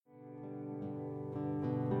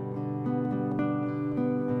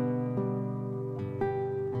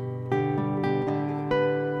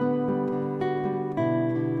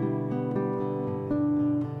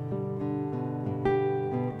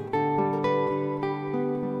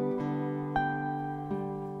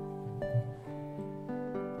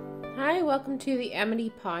Hi, welcome to the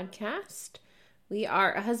Amity Podcast. We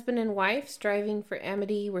are a husband and wife striving for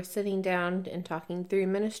amity. We're sitting down and talking through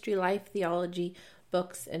ministry, life, theology,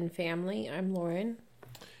 books, and family. I'm Lauren.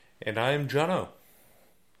 And I'm Jono.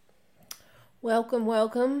 Welcome,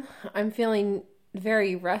 welcome. I'm feeling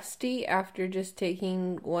very rusty after just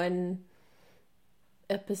taking one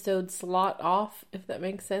episode slot off, if that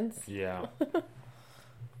makes sense. Yeah.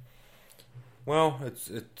 Well,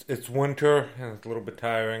 it's winter and it's a little bit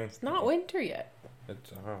tiring. It's not winter yet.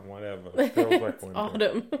 It's whatever. It feels like It's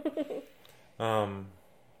winter. autumn.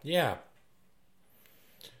 Yeah.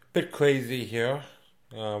 Bit crazy here.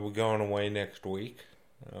 We're going away next week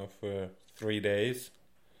for 3 days.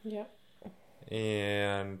 Yeah.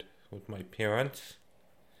 And with my parents.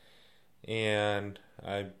 And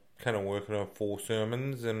I'm kind of working on 4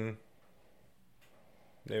 sermons, and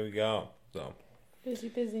there we go. So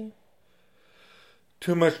Busy.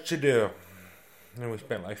 too much to do. And we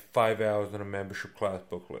spent like 5 hours on a membership class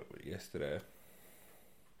booklet yesterday.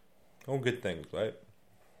 All good things, right?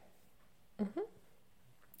 Mm-hmm.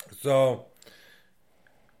 So,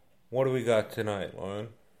 what do we got tonight, Lauren?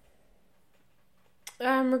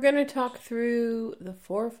 We're going to talk through the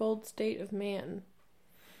fourfold state of man.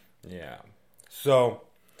 Yeah. So,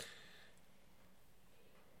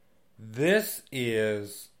 this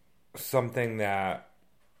is something that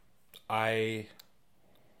I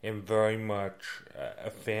am very much a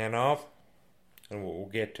fan of, and we'll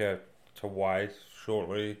get to why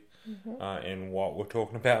shortly, and what we're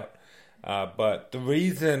talking about. But the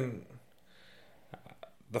reason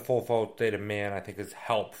the fourfold state of man I think is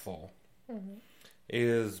helpful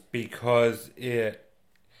is because it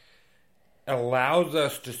allows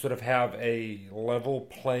us to sort of have a level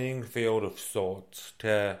playing field of sorts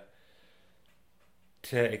to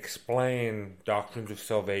explain doctrines of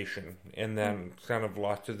salvation, and then kind of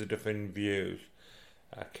lots of the different views.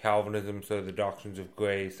 Calvinism, so the doctrines of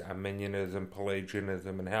grace, Arminianism,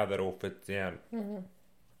 Pelagianism, and how that all fits in.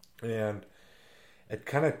 And it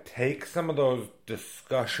kind of takes some of those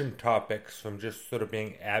discussion topics from just sort of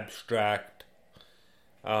being abstract,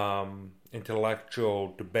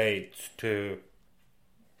 intellectual debates to,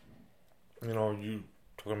 you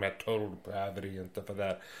talking about total depravity and stuff like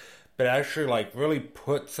that. But actually, like, really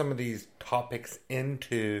put some of these topics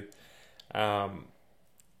into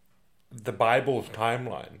the Bible's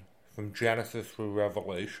timeline from Genesis through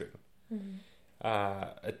Revelation.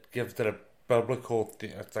 It gives it a biblical,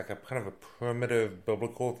 it's like a kind of a primitive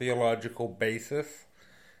biblical theological basis,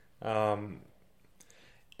 and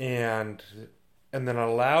then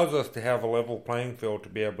allows us to have a level playing field to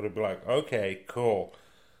be able to be like, okay, cool.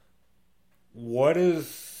 What does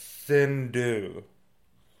sin do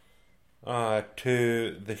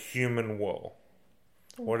to the human will?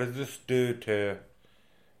 What does this do to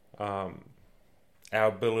our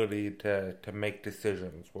ability to make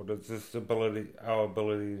decisions? What is this our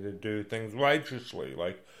ability to do things righteously?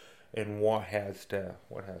 Like, and what has to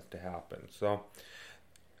happen? So,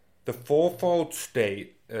 the fourfold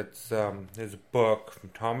state. It's his book from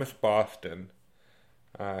Thomas Boston,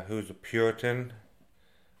 who's a Puritan,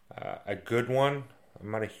 a good one.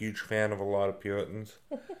 I'm not a huge fan of a lot of Puritans.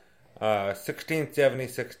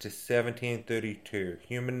 1676 to 1732,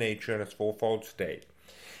 Human Nature in its Fourfold State.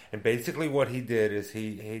 And basically what he did is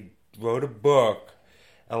he wrote a book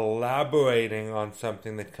elaborating on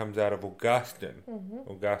something that comes out of Augustine.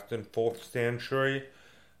 Augustine, 4th century.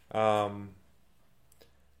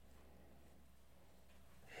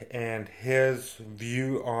 And his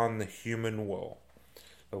view on the human will.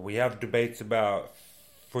 So we have debates about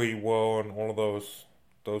free will and all of those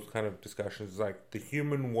kind of discussions. Like the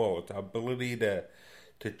human will, it's our ability to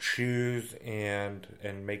choose and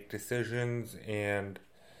make decisions, and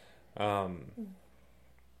our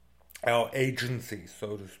agency,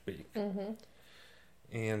 so to speak.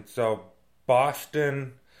 And so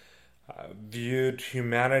Boston viewed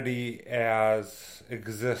humanity as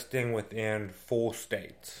existing within 4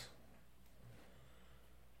 states.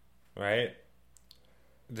 Right?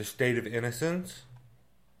 The state of innocence,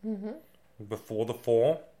 before the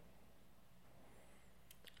fall.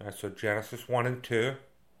 So Genesis 1 and 2.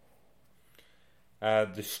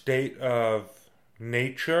 The state of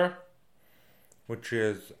nature, which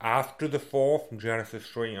is after the fall, from Genesis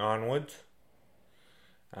 3 onwards.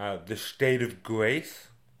 The state of grace,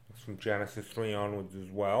 from Genesis 3 onwards as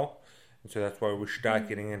well. And so that's why we start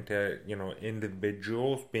getting into,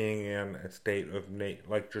 individuals being in a state of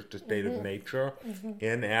just a state of nature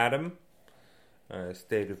in Adam. A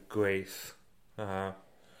state of grace,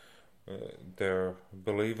 they're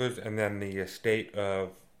believers, and then the state of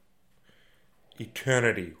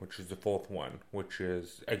eternity, which is the 4th one, which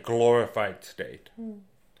is a glorified state.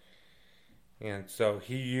 And so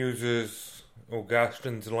he uses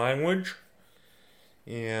Augustine's language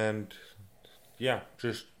and, yeah,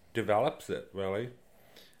 just develops it, really.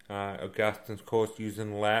 Augustine's course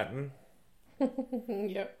using Latin.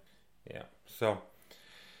 Yep. Yeah. So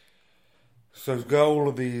it's got all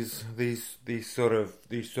of these sort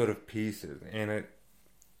of pieces, and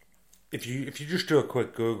if you just do a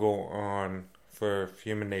quick Google for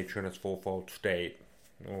human nature in its fourfold state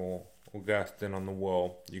or Augustine on the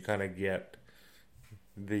will, you kind of get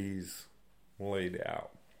these laid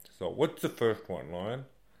out. So what's the first one, Lauren?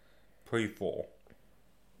 Pre-fall.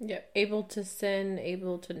 Yep. Able to sin,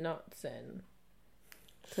 able to not sin.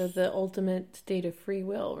 So the ultimate state of free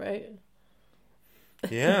will, right?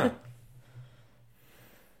 Yeah.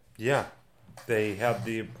 Yeah. They have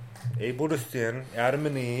the able to sin. Adam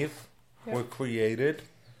and Eve were created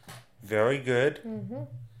very good. Mm-hmm.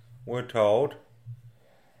 We're told.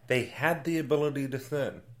 They had the ability to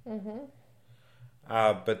sin. Mm-hmm.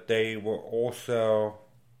 But they were also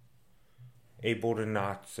able to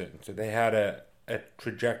not sin. So they had a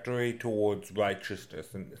trajectory towards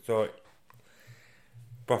righteousness. And so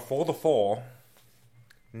before the fall,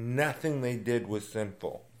 nothing they did was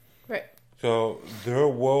sinful. Right. So their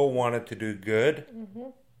will wanted to do good. Mm-hmm.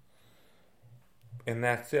 And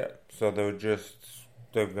that's it. So they're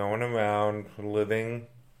going around living,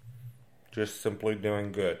 just simply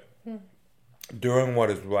doing good. Mm-hmm. Doing what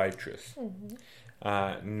is righteous.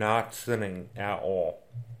 Mm-hmm. Not sinning at all.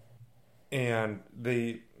 And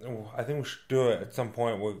I think we should do it at some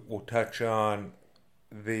point. We'll touch on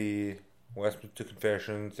the Westminster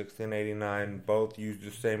Confession, 1689. Both use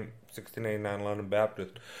the same 1689 London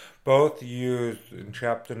Baptist. Both use in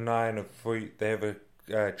chapter 9 of free. They have a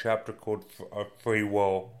chapter called Free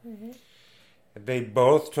Will. Mm-hmm. They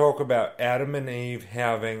both talk about Adam and Eve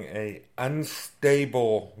having a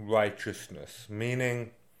unstable righteousness,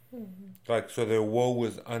 meaning, so their will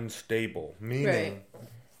was unstable, meaning. Right.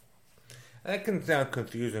 That can sound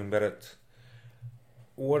confusing, but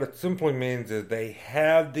what it simply means is they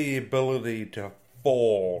have the ability to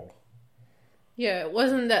fall. Yeah, it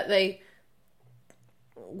wasn't that they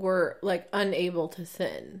were unable to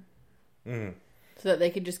sin. Mm. So that they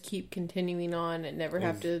could just keep continuing on and never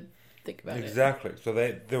have to think about it. Exactly. So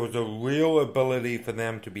there was a real ability for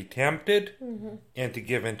them to be tempted and to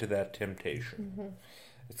give into that temptation. Mm-hmm.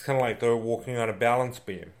 It's kind of like they're walking on a balance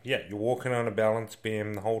beam. Yeah, you're walking on a balance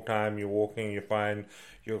beam the whole time you're walking. You find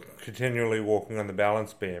you're continually walking on the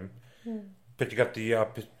balance beam. Mm. But you got the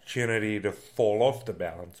opportunity to fall off the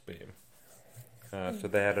balance beam. So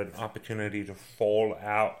they had an opportunity to fall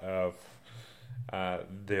out of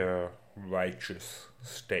their righteous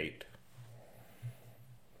state.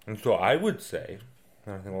 And so I would say,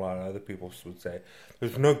 and I think a lot of other people would say,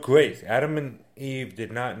 there's no grace. Adam and Eve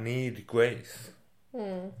did not need grace.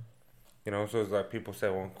 So it's like people say,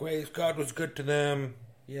 well, grace, God was good to them.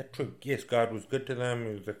 Yeah, true. Yes, God was good to them.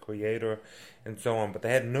 He was a creator and so on. But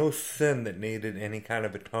they had no sin that needed any kind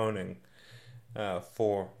of atoning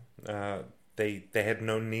for. They had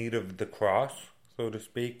no need of the cross, so to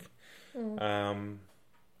speak.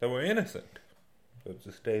 They were innocent. So it's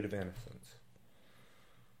a state of innocence.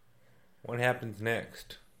 What happens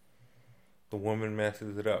next? The woman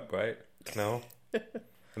messes it up, right? No? The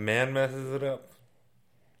man messes it up?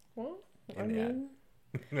 Well, I mean,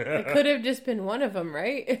 it could have just been one of them,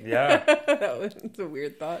 right? Yeah. That was a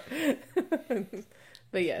weird thought.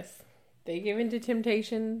 But yes, they give into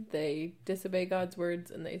temptation, they disobey God's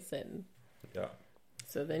words, and they sin. Yeah.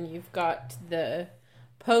 So then you've got the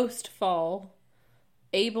post-fall,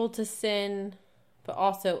 able to sin, but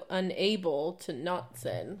also unable to not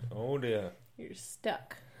sin. Oh dear. You're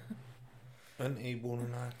stuck. Unable to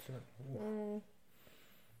not sin.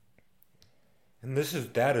 And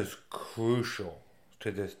that is crucial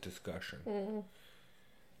to this discussion.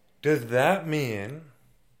 Does that mean,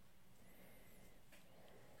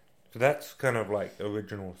 so that's kind of like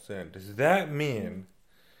original sin. Does that mean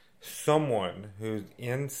someone who's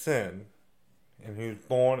in sin and who's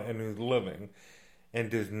born and who's living and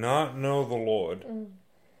does not know the Lord,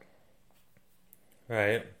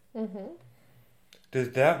 right? Mm-hmm.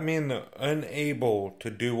 Does that mean they're unable to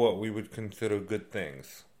do what we would consider good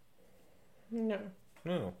things?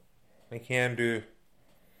 No. They can do,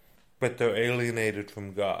 but they're alienated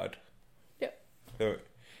from God. Yep.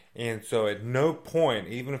 And so at no point,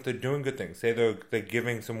 even if they're doing good things, say they're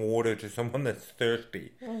giving some water to someone that's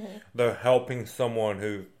thirsty, they're helping someone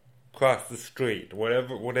who crossed the street,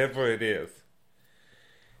 whatever it is,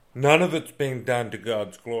 none of it's being done to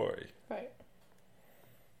God's glory. Right.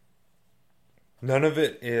 None of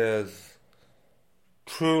it is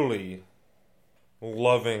truly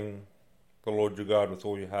loving the Lord your God with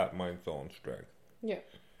all your heart, mind, soul, and strength. Yeah.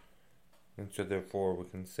 And so therefore we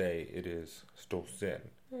can say it is still sin.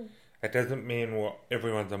 That doesn't mean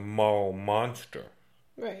everyone's a moral monster.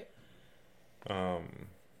 Right.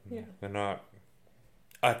 They're not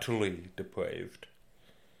utterly depraved.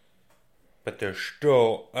 But they're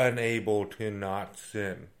still unable to not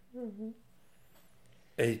sin.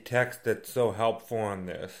 A text that's so helpful on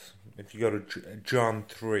this, if you go to John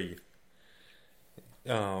 3,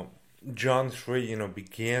 John 3,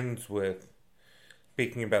 begins with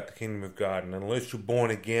speaking about the kingdom of God, and unless you're born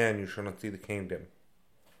again, you shall not see the kingdom.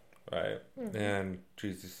 Right? And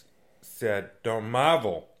Jesus said, don't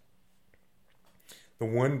marvel. The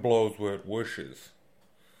wind blows where it wishes.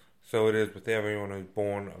 So it is with everyone who's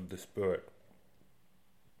born of the Spirit.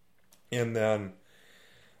 And then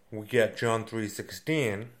we get John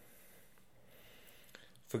 3:16.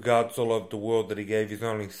 For God so loved the world that he gave his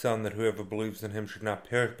only Son, that whoever believes in him should not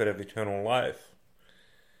perish but have eternal life.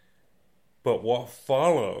 But what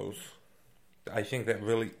follows, I think that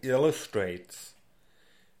really illustrates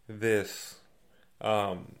this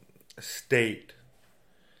state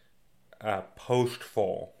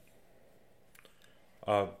post-fall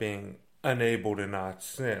of being unable to not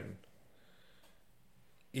sin,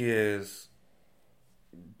 is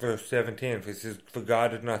verse 17. It says, for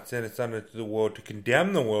God did not send his Son into the world to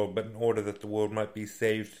condemn the world, but in order that the world might be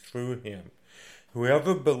saved through him.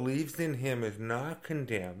 Whoever believes in him is not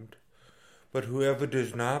condemned, but whoever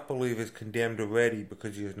does not believe is condemned already,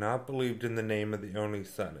 because he has not believed in the name of the only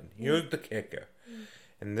Son. And here's the kicker.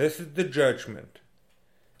 And this is the judgment,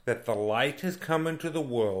 that the light has come into the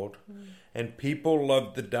world, and people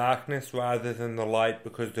loved the darkness rather than the light,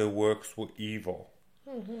 because their works were evil.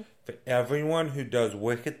 For everyone who does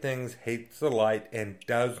wicked things hates the light and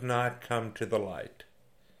does not come to the light,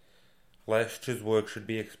 lest his work should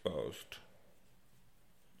be exposed.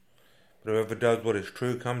 But whoever does what is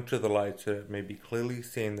true comes to the light, so that it may be clearly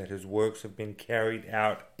seen that his works have been carried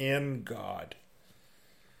out in God.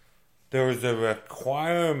 There is a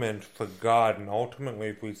requirement for God, and ultimately,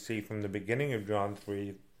 if we see from the beginning of John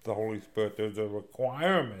 3, the Holy Spirit, there's a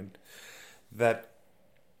requirement that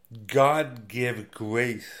God give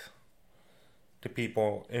grace to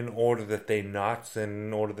people in order that they not sin,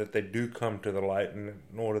 in order that they do come to the light, and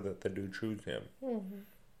in order that they do choose him.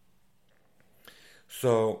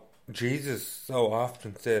 So Jesus so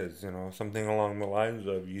often says, something along the lines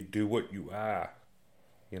of, you do what you are.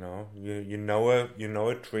 You know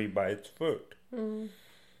a tree by its fruit.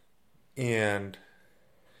 And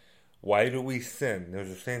why do we sin? There's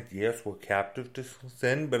a sense, yes, we're captive to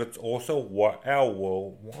sin, but it's also what our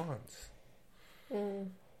will wants.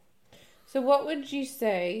 So what would you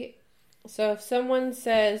say? So if someone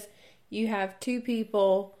says you have two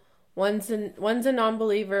people, one's a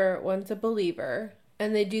non-believer, one's a believer,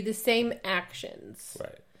 and they do the same actions,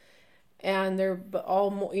 right? And they're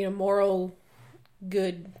all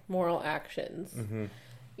good moral actions.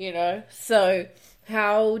 So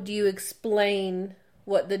how do you explain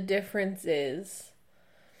what the difference is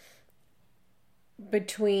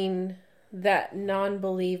between that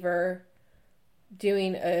non-believer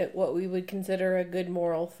doing what we would consider a good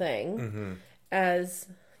moral thing, as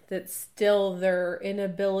that's still their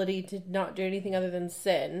inability to not do anything other than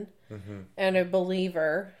sin, and a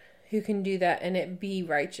believer who can do that and it be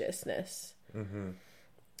righteousness? I'm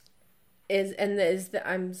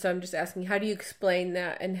just asking, how do you explain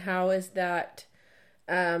that, and how is that?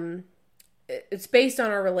 It's based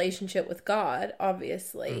on our relationship with God,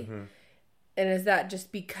 obviously, and is that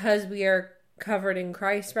just because we are covered in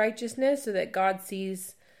Christ's righteousness, so that God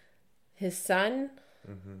sees his Son?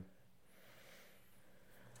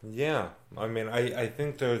 Yeah, I mean, I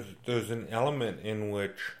think there's an element in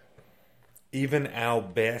which even our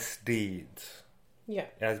best deeds,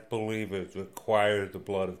 as believers, require the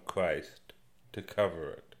blood of Christ to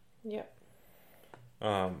cover it.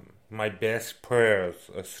 My best prayers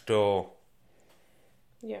are still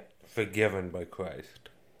forgiven by Christ.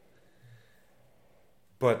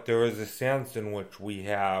 But there is a sense in which we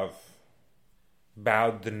have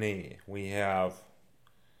bowed the knee. We have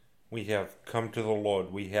come to the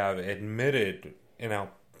Lord. We have admitted in our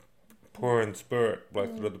poor in spirit,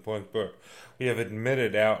 blessed are the poor in spirit, we have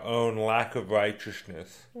admitted our own lack of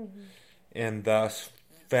righteousness, and thus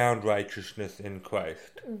found righteousness in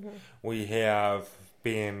Christ. We have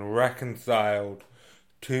been reconciled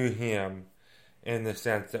to him in the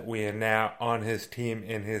sense that we are now on his team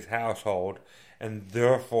in his household, and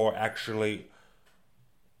therefore actually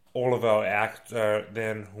all of our acts are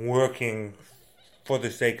then working for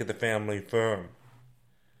the sake of the family firm.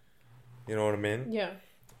 You know what I mean? Yeah.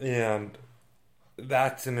 And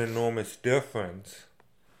that's an enormous difference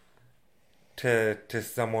to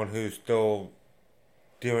someone who's still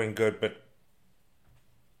doing good, but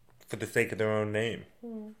for the sake of their own name,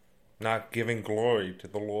 not giving glory to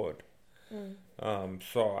the Lord.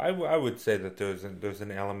 So I would say that there's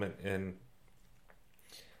an element in,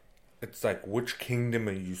 it's like, which kingdom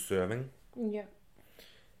are you serving? Yeah.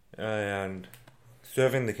 And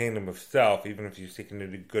serving the kingdom of self, even if you're seeking to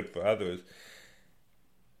do good for others,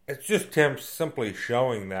 it's just simply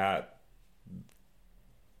showing that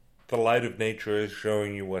the light of nature is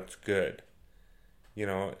showing you what's good,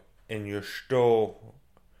 and you're still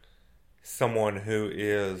someone who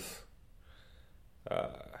is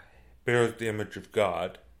bears the image of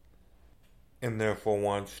God, and therefore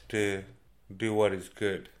wants to do what is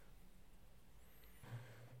good.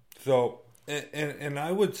 So, and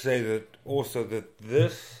I would say that also that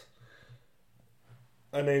this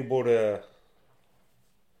unable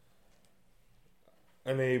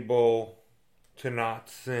to not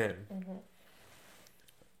sin.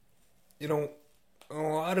 A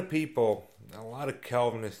lot of people, a lot of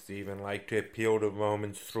Calvinists even, like to appeal to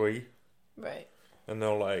Romans 3. Right. And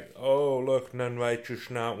they're like, oh, look, none righteous,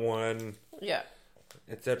 not one. Yeah.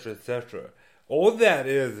 Etc., etc. All that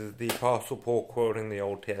is the Apostle Paul quoting the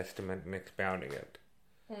Old Testament and expounding it.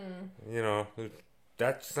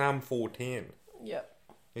 That's Psalm 14. Yep.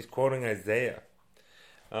 He's quoting Isaiah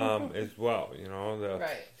as well, the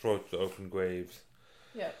throats to open graves.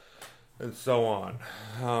 Yep. And so on.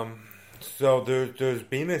 So there's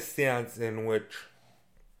been a sense in which,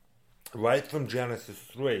 right from Genesis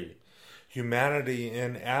 3, humanity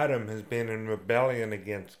in Adam has been in rebellion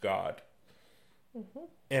against God.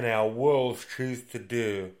 And our wills choose to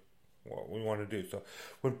do what we want to do. So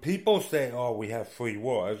when people say, oh, we have free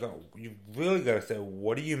will, I was like, you've really got to say,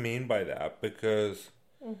 what do you mean by that? Because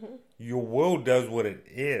your will does what it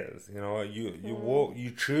is.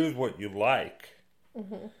 You choose what you like.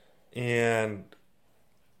 And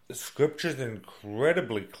Scripture's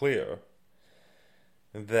incredibly clear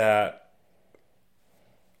that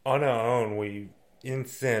on our own, in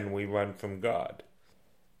sin, we run from God.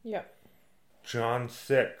 Yeah. John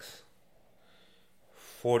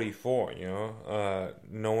 6:44,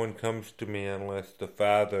 no one comes to me unless the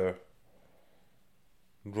Father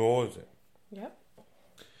draws it. Yep.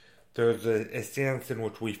 There's a sense in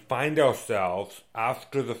which we find ourselves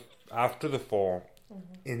after the fall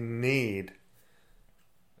in need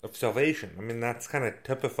of salvation. I mean, that's kind of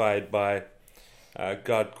typified by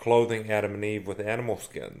God clothing Adam and Eve with animal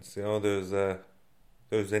skins. There's a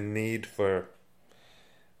need for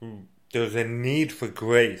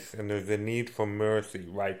grace, and there's a need for mercy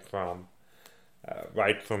right from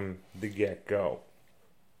the get-go.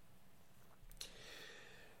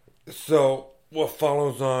 So what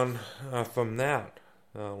follows on from that?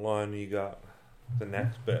 Lauren, you got the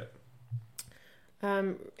next bit.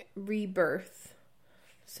 Rebirth.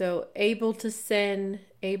 So able to sin,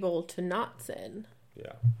 able to not sin.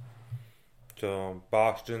 Yeah. So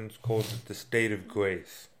Boston's calls it the state of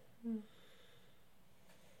grace.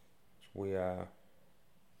 We are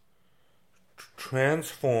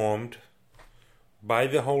transformed by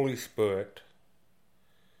the Holy Spirit,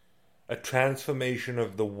 a transformation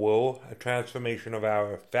of the will, a transformation of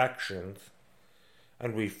our affections,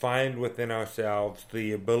 and we find within ourselves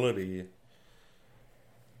the ability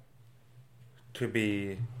to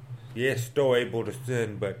be, yes, still able to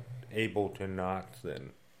sin, but able to not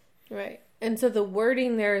sin. Right. And so the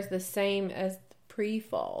wording there is the same as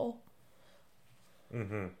pre-fall.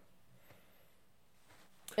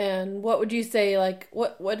 And what would you say, like,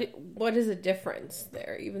 what is a difference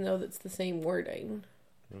there, even though that's the same wording?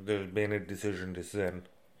 There's been a decision to sin.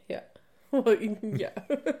 Yeah. Well, yeah.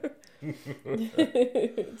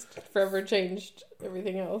 It's forever changed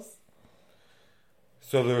everything else.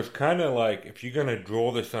 So there's kind of like, if you're going to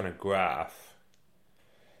draw this on a graph,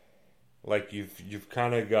 like you've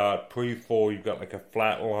kind of got pre-fall, you've got like a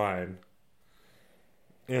flat line,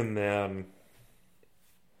 and then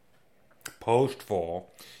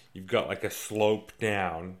post-fall, you've got like a slope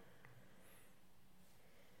down,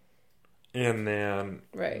 and then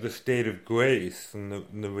the state of grace and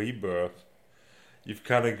the rebirth, you've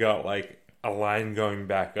kind of got like a line going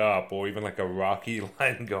back up, or even like a rocky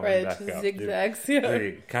line going back up. Zigzags,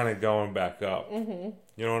 kind of going back up. You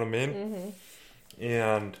know what I mean?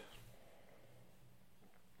 And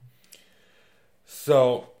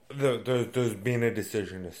so there's been a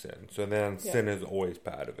decision to sin. So then sin is always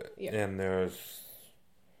part of it. Yeah. And there's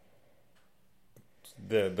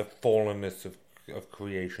the fallenness of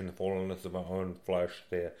creation, the fallenness of our own flesh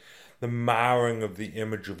there. The marring of the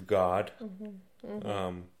image of God. I'm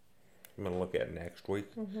going to look at next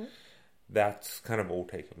week. That's kind of all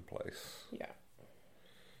taken place. Yeah.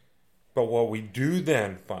 But what we do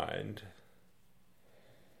then find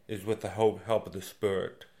is with the help of the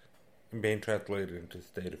Spirit and being translated into a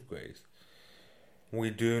state of grace, we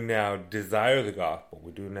do now desire the gospel.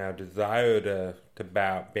 We do now desire to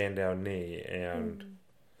bend our knee and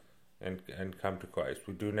come to Christ.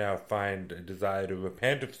 We do now find a desire to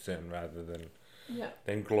repent of sin rather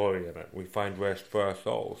than glory in it. We find rest for our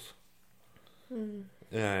souls.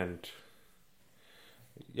 And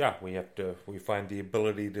we find the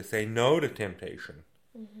ability to say no to temptation.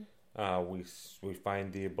 We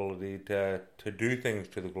find the ability to do things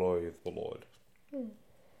to the glory of the Lord.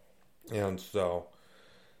 And so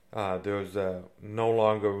there's no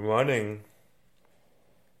longer running,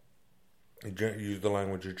 use the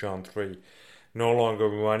language of John 3, no longer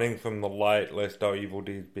running from the light lest our evil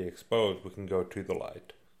deeds be exposed. We can go to the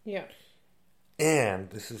light. Yeah. And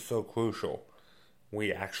this is so crucial.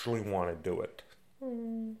 We actually want to do it.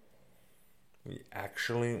 We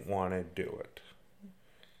actually want to do it.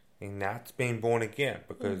 And that's being born again,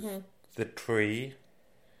 because the tree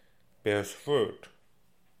bears fruit.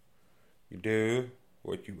 You do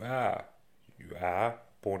what you are. You are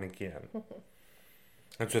born again.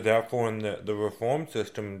 And so therefore in the Reformed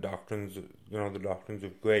system, doctrines, the doctrines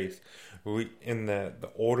of grace, in the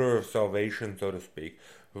order of salvation, so to speak,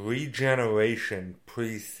 regeneration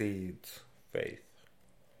precedes faith.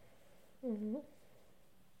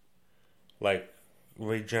 Like,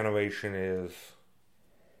 regeneration is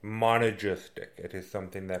monergistic. It is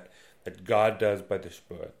something that God does by the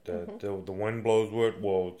Spirit. The wind blows where it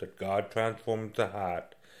will, that God transforms the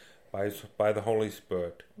heart by the Holy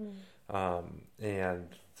Spirit. And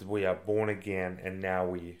we are born again, and now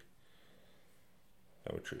we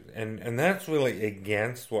choose. And that's really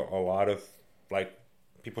against what a lot of, like,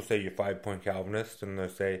 people say you're 5-point Calvinist, and they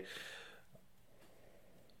say,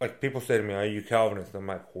 like, people say to me, are you Calvinist? I'm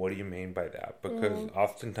like, what do you mean by that? Because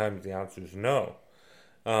oftentimes the answer is no.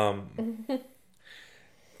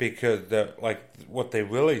 Because what they're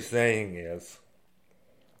really saying is,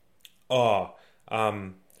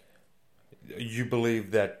 you believe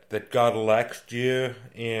that God elects you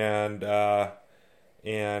and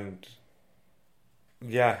then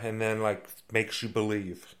like makes you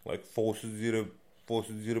believe, like forces you to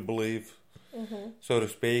believe, so to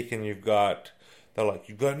speak, and you've got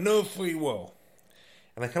no free will,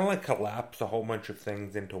 and they kind of like collapse a whole bunch of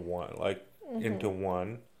things into one, into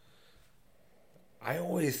one. I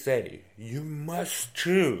always say, you must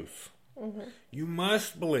choose. You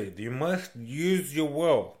must believe. You must use your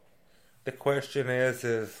will. The question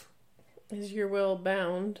is your will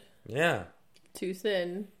bound? Yeah. To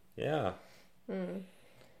sin? Yeah.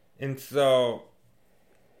 And so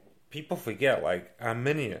people forget, like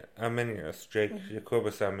Arminius,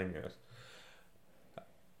 Jacobus Arminius.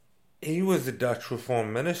 He was a Dutch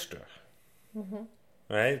Reformed minister,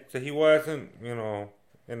 right? So he wasn't,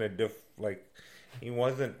 he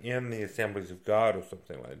wasn't in the Assemblies of God or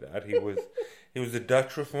something like that. He was a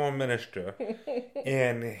Dutch Reformed minister,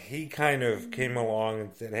 and he kind of came along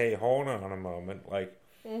and said, hey, hold on a moment. Like,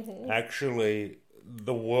 actually,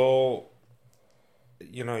 the will,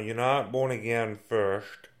 you're not born again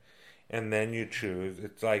first, and then you choose.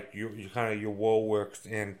 It's like your will works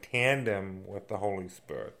in tandem with the Holy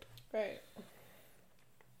Spirit. Right.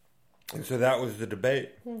 And so that was the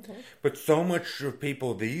debate. But so much of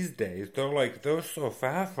people these days, they're so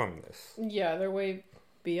far from this. Yeah, they're way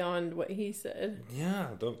beyond what he said. Yeah,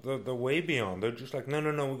 they're way beyond. They're just like, no,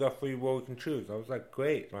 we got free will, we can choose. I was like,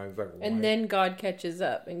 great. And I was like, why? And then God catches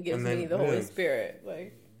up and gives me the Holy Spirit.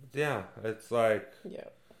 Like, yeah, it's like, yeah,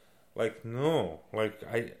 like, no, like,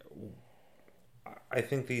 I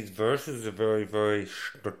think these verses are very, very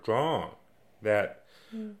strong, that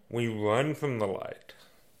we run from the light.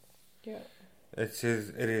 Yeah. It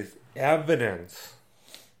is evidence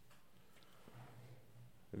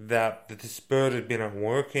that the Spirit has been at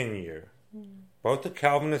work in you. Both the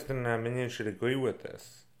Calvinist and Arminian should agree with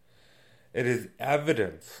this. It is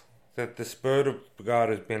evidence that the Spirit of God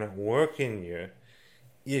has been at work in you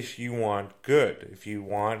if you want good, if you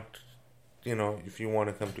want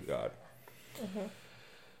to come to God.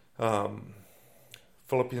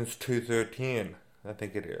 Philippians 2:13, I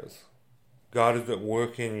think it is. God is at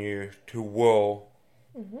work in you to will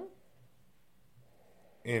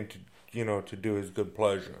and to do His good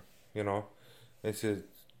pleasure. It says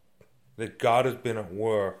that God has been at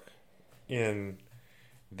work in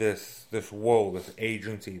this will, this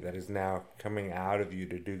agency that is now coming out of you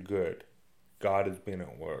to do good. God has been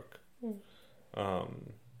at work, and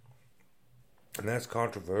that's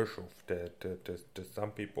controversial to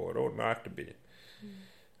some people. It ought not to be.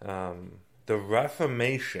 The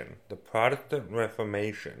Reformation, the Protestant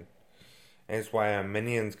Reformation, And it's why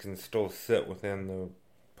Arminians can still sit within the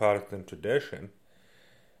Protestant tradition.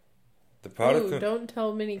 The Protestant... Ooh, don't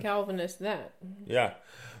tell many Calvinists that. Yeah,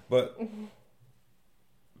 but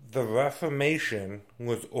the Reformation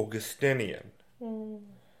was Augustinian.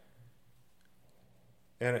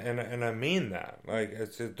 And I mean that. Like,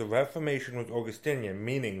 it's the Reformation was Augustinian,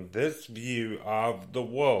 meaning this view of the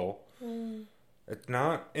will. It's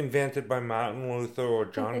not invented by Martin Luther or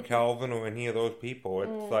John Calvin or any of those people.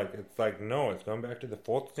 It's like no, it's going back to the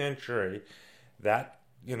 4th century. That,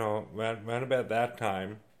 around about that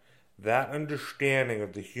time, that understanding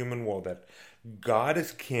of the human will, that God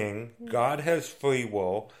is king, God has free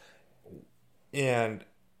will, and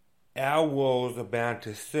our wills are bound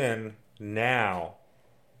to sin now.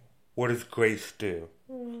 What does grace do?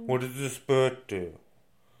 What does the Spirit do?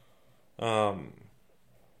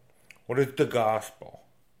 What is the gospel?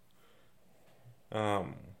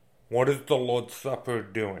 What is the Lord's Supper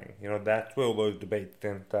doing? That's where those debates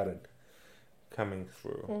then started coming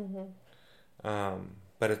through.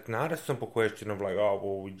 But it's not a simple question of like, oh,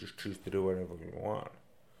 well, we just choose to do whatever we want.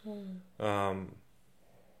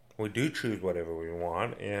 We do choose whatever we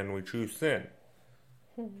want, and we choose sin.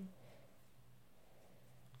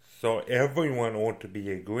 So everyone ought to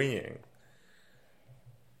be agreeing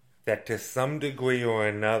that to some degree or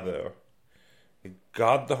another,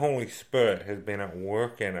 God the Holy Spirit has been at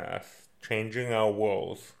work in us, changing our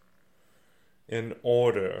wills in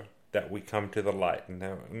order that we come to the light,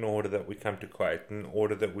 in order that we come to Christ, in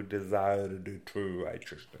order that we desire to do true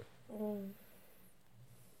righteousness.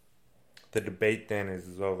 The debate then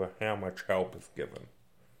is over how much help is given.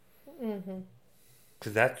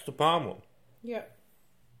 Because that's the problem. Yeah.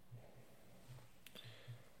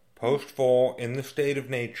 Post-fall, in the state of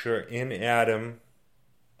nature, in Adam,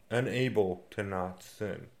 unable to not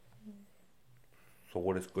sin. So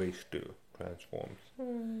what does grace do? Transforms.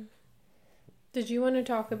 Did you want to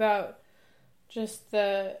talk about just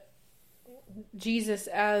the Jesus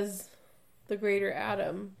as the greater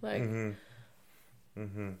Adam, like,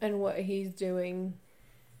 and what he's doing?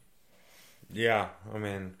 Yeah, I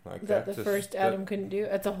mean, like that the first Adam couldn't do.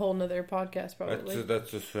 That's a whole nother podcast, probably.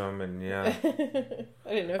 That's a sermon, yeah.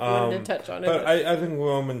 I didn't know if you wanted to touch on it. But I think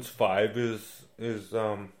Romans 5 is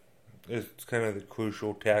kind of the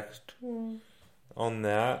crucial text on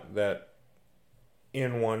that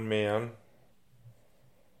in one man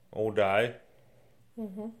all die,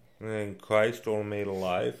 and then Christ all made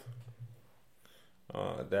alive.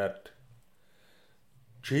 That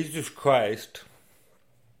Jesus Christ,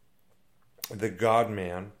 the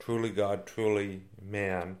God-man, truly God, truly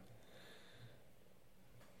man,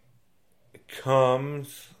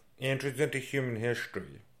 enters into human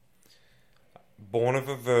history, born of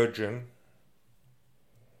a virgin,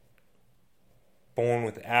 born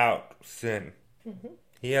without sin.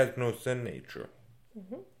 He has no sin nature.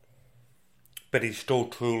 But he's still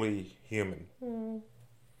truly human.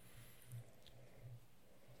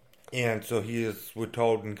 And so we're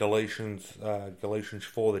told in Galatians 4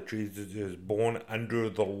 that Jesus is born under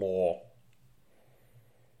the law.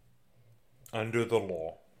 Under the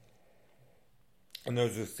law. And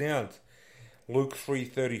there's a sense, Luke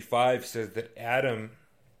 3:35 says that Adam,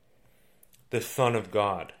 the Son of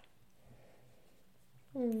God,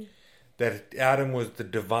 that Adam was the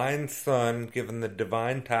divine Son, given the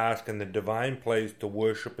divine task and the divine place to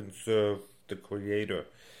worship and serve the Creator.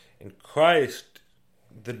 And Christ,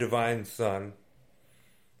 the divine Son,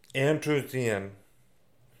 enters in,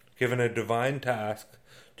 given a divine task,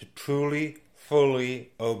 to truly,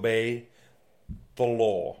 fully obey the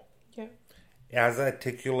law. Yeah. As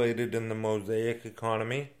articulated in the Mosaic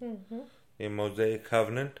economy, the Mosaic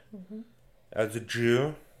covenant. As a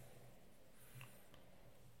Jew,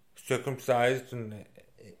 circumcised in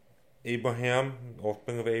Abraham,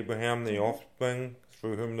 offspring of Abraham, the offspring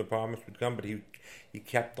through whom the promise would come, but he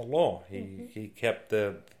kept the law. He kept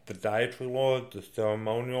the dietary laws, the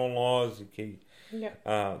ceremonial laws,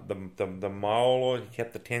 the moral laws. He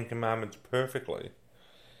kept the 10 Commandments perfectly.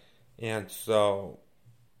 And so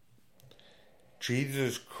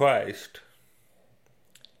Jesus Christ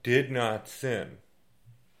did not sin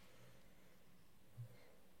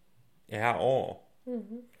at all.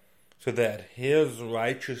 So that his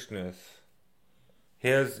righteousness,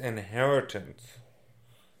 his inheritance,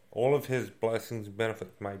 all of his blessings and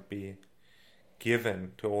benefits might be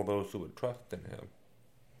given to all those who would trust in him.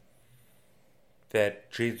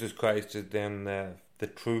 That Jesus Christ is then the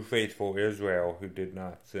true faithful Israel who did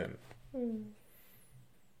not sin.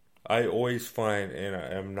 I always find, and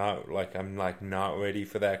I'm not ready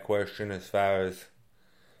for that question as far as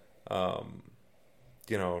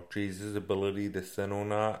Jesus' ability to sin or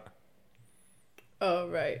not. Oh,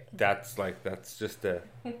 right. That's just a...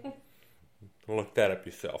 Look that up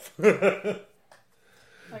yourself.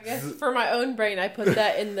 I guess for my own brain, I put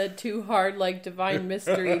that in the too hard, like, divine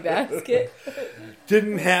mystery basket.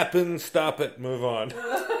 Didn't happen. Stop it. Move on.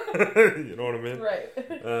 You know what I mean?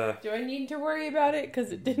 Right. Do I need to worry about it?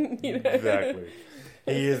 Because it didn't, Exactly.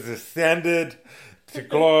 He is ascended to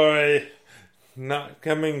glory, not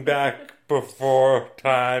coming back before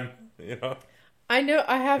time, I know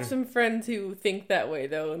I have some friends who think that way,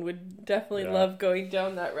 though, and would definitely love going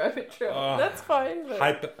down that rabbit trail. That's fine.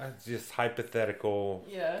 But... just hypothetical,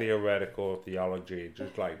 theoretical theology,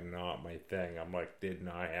 just like not my thing. I'm like, did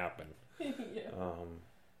not happen.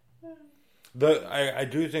 I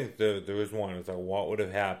do think there is one. It's like, what would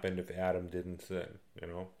have happened if Adam didn't sin?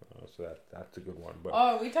 So that's a good one.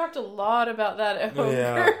 But we talked a lot about that at home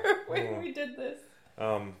when we did this.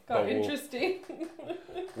 Got interesting.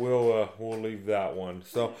 We'll leave that one.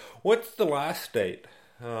 So, what's the last state?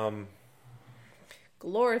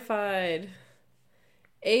 Glorified,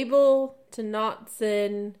 able to not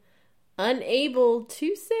sin, unable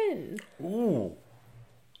to sin. Ooh,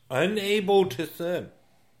 unable to sin.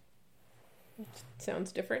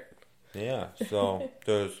 Sounds different. Yeah. So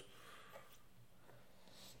there's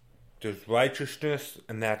righteousness,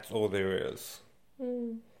 and that's all there is.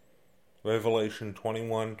 Revelation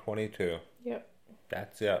 21:22. Yep.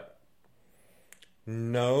 That's it.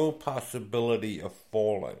 No possibility of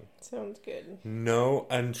falling. Sounds good. No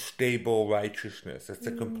unstable righteousness. It's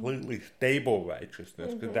a completely stable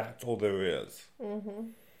righteousness, because that's all there is.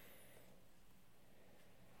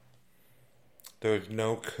 There's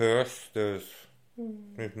no curse. There's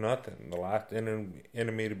nothing. The last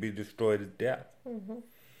enemy to be destroyed is death.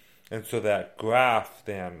 And so that graph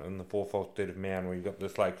then in the fourfold state of man, where you got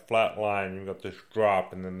this like flat line, you got this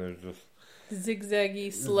drop, and then there's this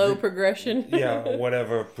zigzaggy, slow progression.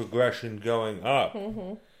 Whatever progression going up.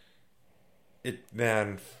 It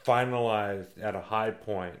then finalized at a high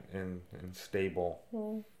point and stable,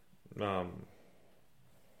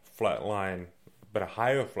 flat line, but a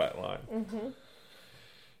higher flat line.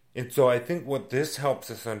 And so I think what this helps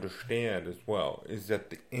us understand as well is that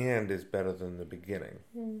the end is better than the beginning.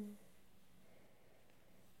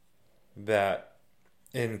 That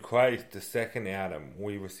in Christ, the second Adam,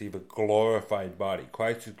 we receive a glorified body.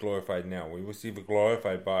 Christ is glorified now. We receive a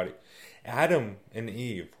glorified body. Adam and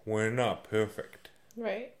Eve were not perfect.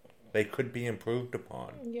 Right. They could be improved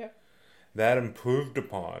upon. Yeah. That improved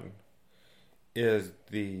upon is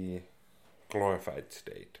the glorified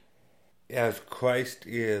state. As Christ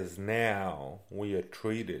is now, we are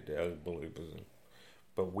treated as believers,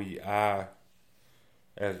 but we are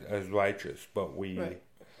as righteous, but we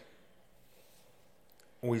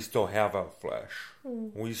still have our flesh.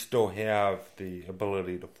 We still have the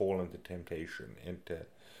ability to fall into temptation, and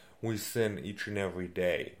we sin each and every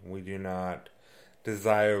day. We do not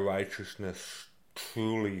desire righteousness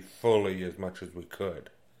truly, fully as much as we could.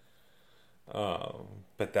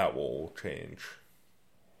 But that will all change.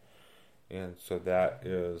 And so that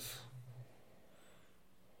is,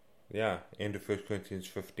 end of 1 Corinthians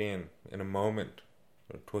 15. In a moment,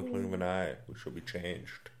 a twinkling of an eye, we shall be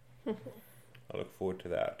changed. I look forward to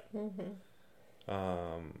that.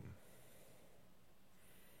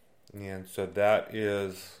 And so that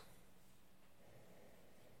is,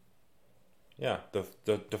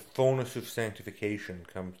 the fullness of sanctification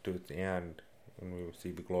comes to its end when we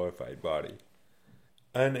receive a glorified body.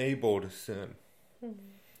 Unable to sin.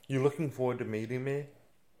 You looking forward to meeting me?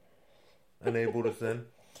 Unable to sin?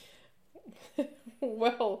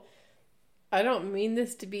 Well, I don't mean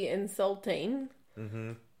this to be insulting,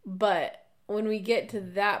 but when we get to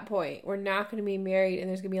that point, we're not going to be married, and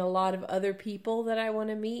there's going to be a lot of other people that I want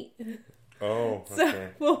to meet. Oh, So okay.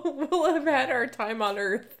 we'll have had our time on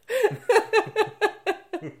Earth.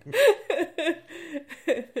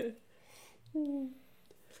 It's going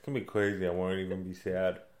to be crazy. I won't even be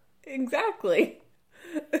sad. Exactly.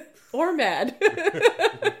 Or mad.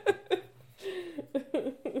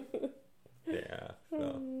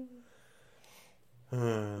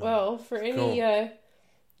 Well, for any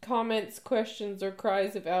comments, questions, or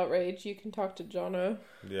cries of outrage, you can talk to Jono.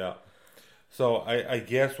 Yeah. So I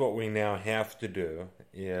guess what we now have to do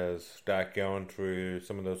is start going through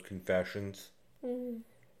some of those confessions and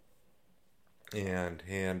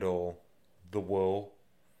handle the woe,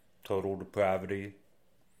 total depravity,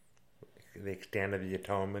 the extent of the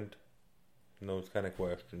atonement, and those kind of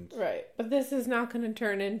questions. Right. But this is not going to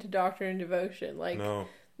turn into Doctrine and Devotion. Like, no.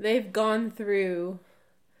 They've gone through,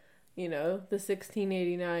 the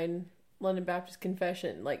 1689 London Baptist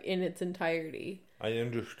Confession, like, in its entirety. I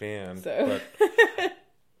understand. So. But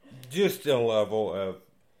just a level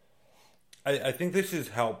I think this is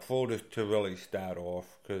helpful to really start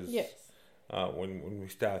off because Yes. When we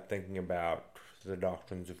start thinking about the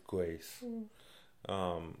doctrines of grace,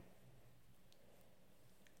 I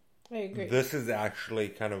agree. this is actually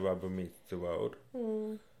kind of rubber meets the road.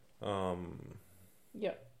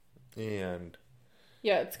 Yep. And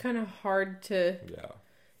Yeah, it's kind of hard to. yeah,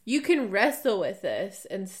 You can wrestle with this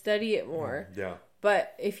and study it more. yeah,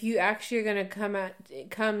 But if you actually are going to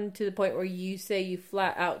come to the point where you say you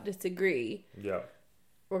flat out disagree, yeah,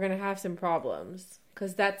 we're going to have some problems.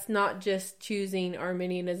 Because that's not just choosing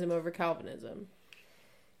Arminianism over Calvinism.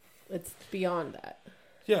 It's beyond that.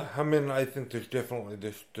 yeah. I mean, I think there's definitely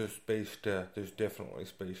space to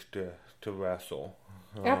wrestle.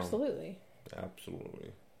 Absolutely.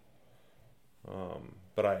 Absolutely.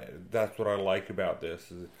 But that's what I like about this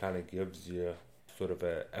is it kind of gives you sort of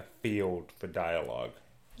a field for dialogue.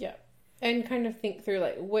 Yeah. And kind of think through,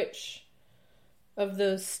 like, which of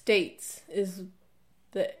those states is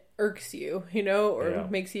that irks you, or Yeah.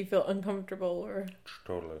 makes you feel uncomfortable, or...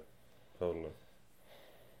 Totally.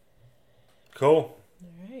 Cool.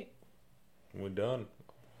 All right. We're done.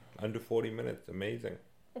 Under 40 minutes. Amazing.